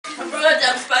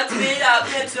protams, pats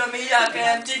viens no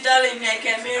mīļākajiem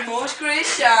dalībniekiem ir mūsu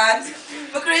Krišāns.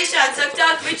 Krišāns saka tā,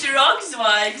 ka viņš ir roka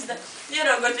zvaigzne.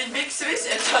 Ieraugot viņu bikses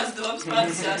visiem šāds domas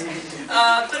patisās.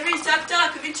 Par viņu saka tā,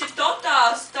 ka viņš ir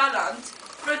totāls talants.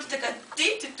 Proti, tā kā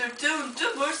titi, tur, tu un tu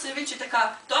bursi, viņš ir tā kā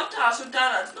totāls un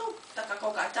talants. Nu, tā kā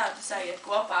kaut kā tā tas aiziet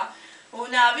kopā. Un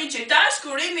viņš ir tas,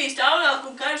 kur imīst aulāk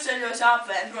un karuseļos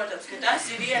apvēm, protams, ka tas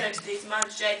ir ierakstīts man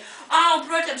šeit. Un,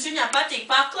 protams, viņam patīk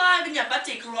paklāji, viņam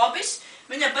patīk robis,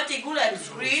 viņam patīk gulēt uz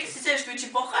grīdas, es sevišķi, ka viņš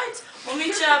ir pohaits, un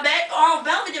viņš,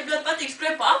 vēl viņam ļoti patīk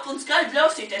skriet pa apu un skaļi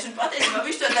bļausīties, un patiesībā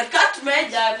viņš to dar katru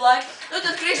mēģinājumu laiku. Nu,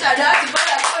 tad Kristā ļāks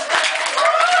barāk.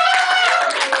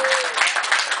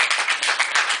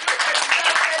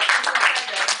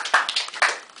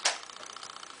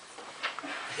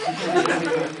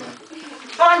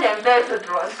 Paņem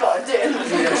desmitros kā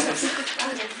dziesmas.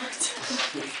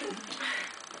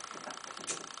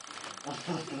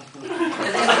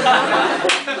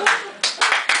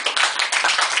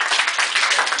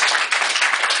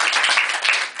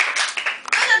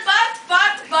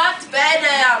 Pat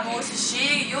pēdējā mūsu šī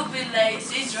jubilejas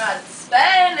izrādes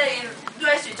spēle ir, nu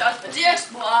es viņu sauc par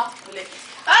dziesmu apli.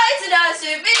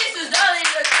 Aicināsim visus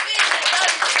dalībniekus,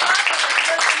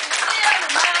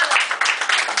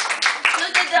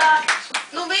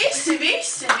 nu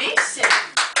visi.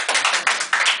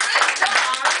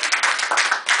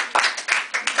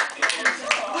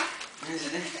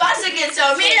 Pasakiet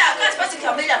savu mīļāko, kāds pasaka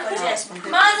savu mīļāko dziesmu?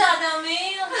 Mazā tev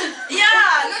mīla. Jā,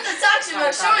 nu tad sāksim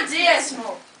ar šo dziesmu.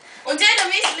 Un dziedam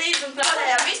visi līdz un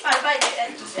klaudējām vispār baigi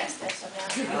entuziastēs.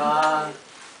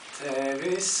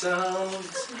 Tevi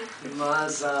sauc,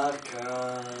 mazākā,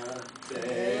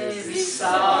 tevi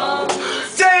sauc.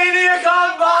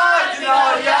 Dzejniekam vārdi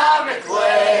nav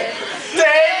jāmeklē,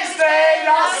 tevis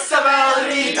neļasa vēl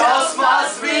rītos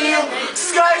maz vīl,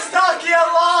 skaistākie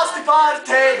lāsti pār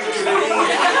tevi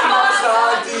grīd. Mazā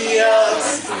Dievs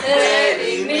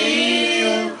tevi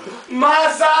mīl,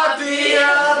 mazā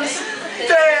Dievs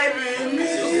tevi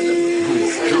mīl.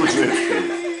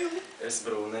 Es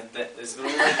brūnete, es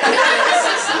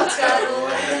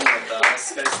karone, no tās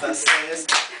skaistās sejas.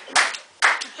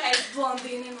 Es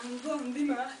blondīne, man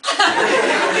blondimā.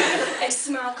 Es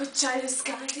māku čaļu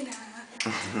skaitināt.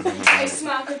 Es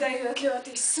māku dejot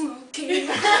ļoti smuki.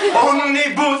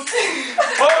 Omnibus,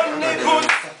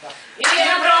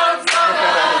 iebrauc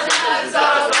savādi ar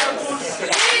zaudabus.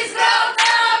 Izbrauc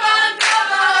man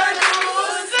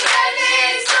tavārdus,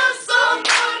 venīsus un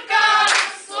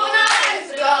burkānus un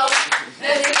aizbrauc.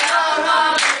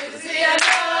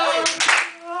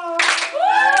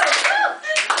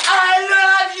 I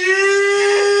love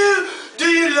you. Do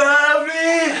you love me?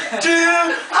 Do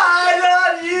I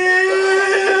love you?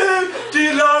 Do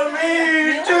you love me?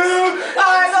 Do I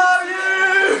love you?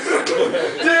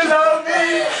 Do you love me?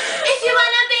 If you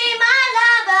wanna be my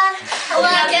lover,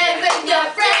 walk it with your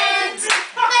friends.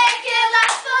 Make it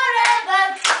last forever.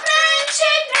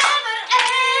 Friendship never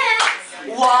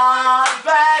ends. One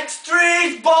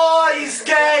backstreet boy is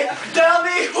gay. Tell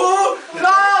me who?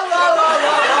 La la la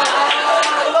la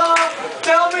la la.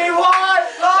 Tell me why?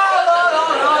 La la la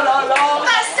la la la.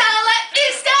 Pasaule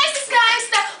ir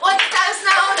skaista, un tas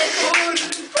nav nekur.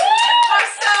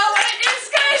 Pasaule ir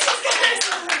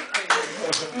skaista.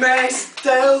 Mēs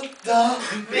tev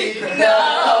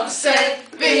dāvinām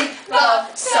sevi,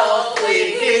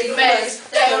 pasaulīgi mēs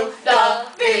tev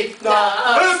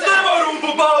dāvinām. Es nevaru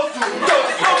pa baltu,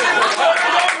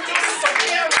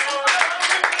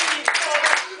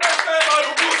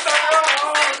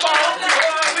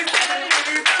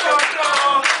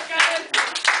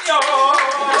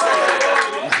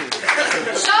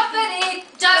 Šoferī,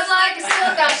 just like a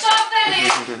silkā, šoferī,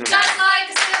 just like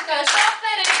a silkā,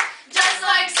 šoferī, just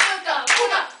like a silkā,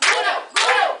 guna.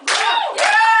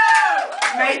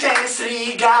 Meitenes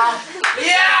Rīgā,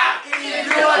 ir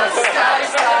ļoti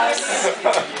skaistās.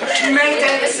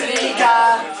 Meitenes Rīgā,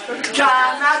 kā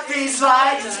naktīs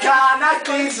zvaigznes,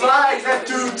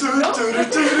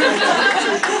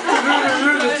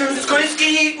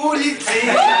 Skoļskī ulici,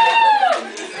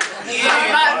 i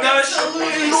naši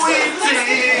ulici,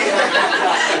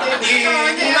 i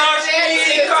naši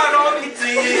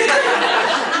karovici.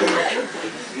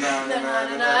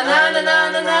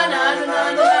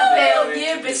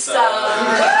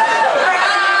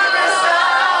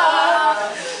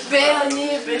 Vēl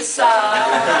niebesā.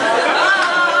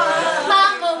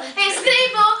 Mammu, es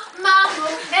gribu.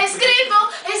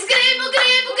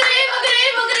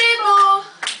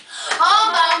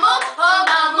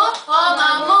 O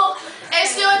mammu,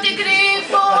 es ļoti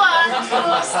gribu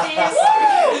atpūsties.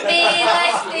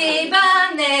 Mīlestība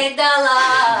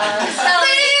nedalās.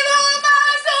 Līlu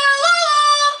mazu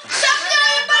lulu,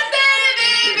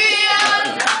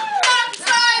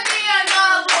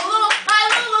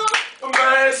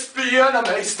 viena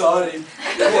meistari,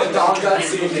 ko tagad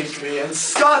zina ik viens.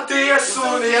 Skaties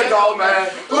un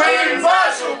iegaumē,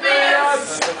 līdz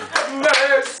piens.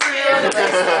 Mēs viena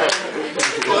meistari,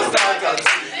 ko tagad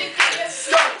zina ik viens.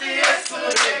 Skaties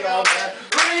un iegaumē,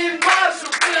 līdz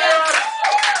piens.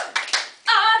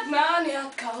 Ar mani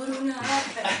atkal runā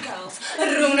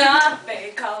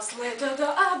veikals, lietoto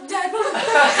apģērbu.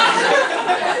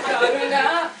 Atkal runā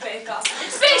veikals.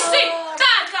 Visi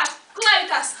pērkās,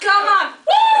 klēkās, come on!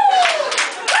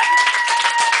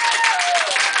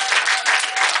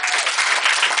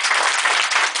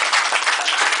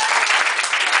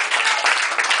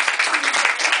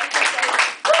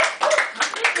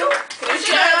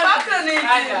 Krišjāna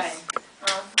pakranīties!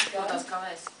 Jūtās kā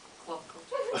mēs klapkot.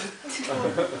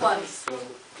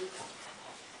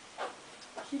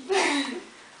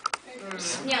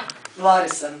 Jā.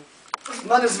 Larisa,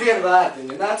 man uz vienu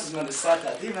vārdiņu, nāc uz mani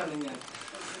svētā divaniņā.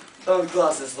 Un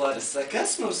klausies, Larisa,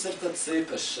 kas mums ir tāds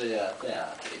īpašs šajā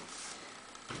teātrī?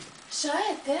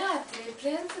 Šajā teātrī,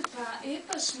 principā,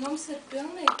 īpaši mums ir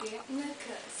pilnīgi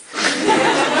nekas.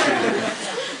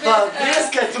 Paldies,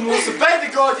 ka tu mūsu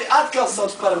pedagoģi atkal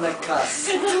sauc par nekas.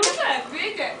 Tomēr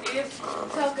viņa ir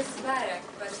kaut kas vairāk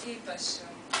par īpašumu.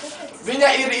 Viņa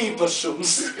ir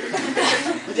īpašums.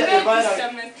 Viņa ir vairāk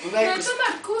nekas.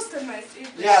 Tomēr kustamies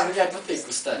īpaši. Jā, viņai patīk Jo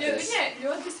kustēties. viņai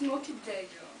ļoti smuki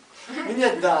dejo. Viņa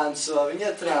danco, viņa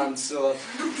transo.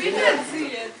 Viņa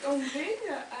dzied, un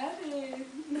viņa arī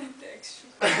neteikšu.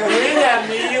 Viņa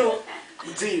mīl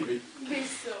dzīvi.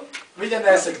 Visu. Viņa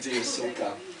nesaka dzīves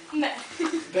sūkā. Ne.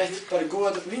 Bet par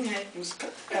godu viņai mums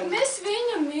katram. Mēs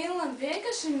viņu mīlam,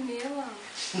 vienkārši mīlam.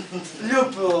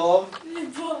 Любовь.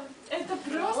 Любовь. Это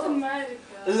просто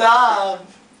Америка. Love.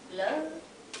 Love.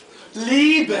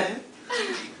 Liebe.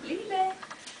 Liebe.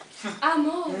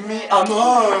 Amor.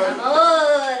 Amor.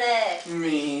 Amore.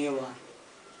 Mīla.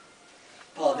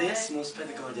 Paldies mūsu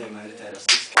pedagoģiem Miera.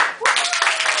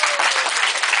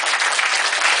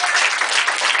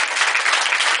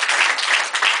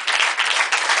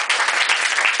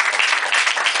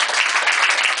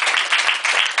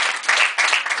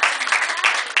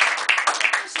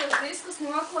 Šos diskus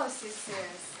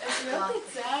noklausīsies. Es ļoti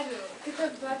ceru, ka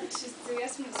tev patīk šis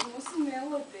dziesmas, mūsu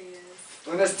melodijas.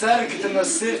 Un es ceru, ka tu no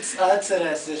sirds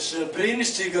atcerēsies šo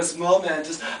brīnišķīgos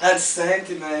momentus ar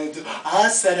sentimentu,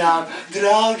 asarām,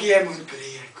 draugiem un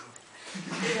prieku.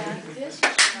 Jā, tieši tā.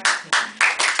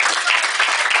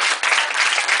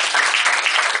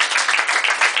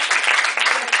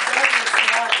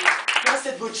 Kas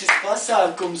tad būtu šis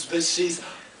pasākums bez šīs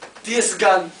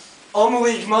diezgan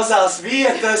omulīgi mazās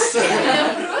vietas?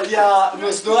 Jā,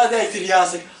 mums noteikti ir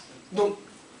jāsaka,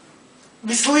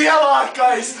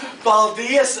 vislielākais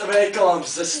paldies veikalam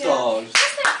Xiii.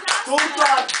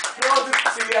 Turklāt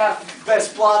produkcijā bez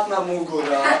plātnā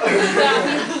mugurā.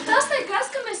 Tas nekas,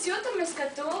 ka mēs jūtamies kā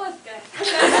tolete.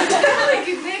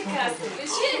 Pilnīgi nekas.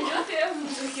 Šie ir ļoti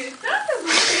emocīgi.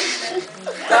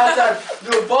 Tātad,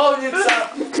 Ljubovnica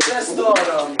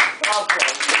restoran.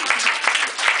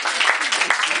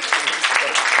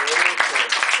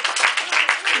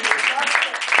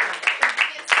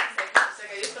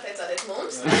 Jūs pateicāties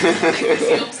mums, tagad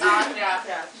jums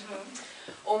ātrāk.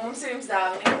 Un mums ir jums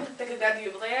dāvana. Tagad gada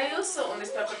jubilejā jūsu, un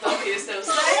es par to, ka jūs te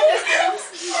uzstājāties mums.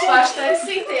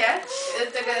 Paštaisītie.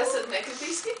 Tagad esat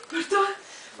nekritiski par to.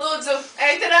 Lūdzu,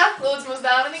 ēterā, lūdzu mūsu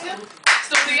dāvaniņu.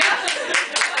 Studijā.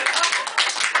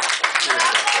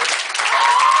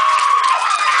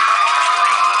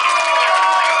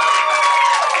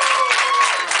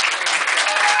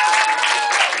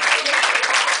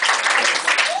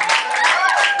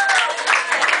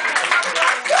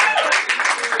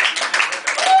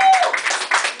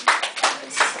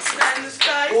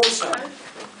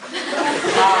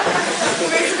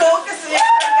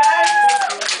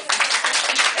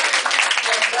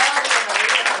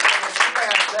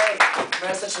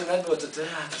 Mēs taču nebūtu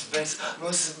teātris bez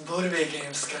mūsu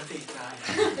burvīgajiem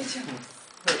skatītājiem.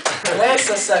 Mēs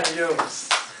esam jums.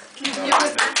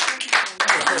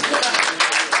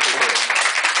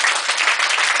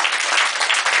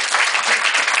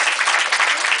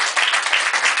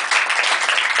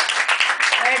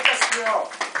 Nekas jau.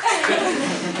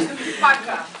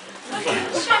 Pakā.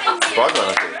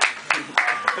 Pagātnē.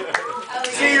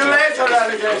 See you later,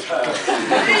 alligator.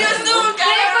 Jūs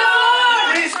nūkai!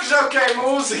 Disc jockey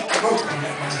mūziku.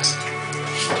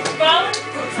 Paldies!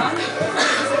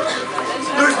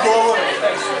 Nu, es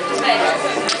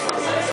boju.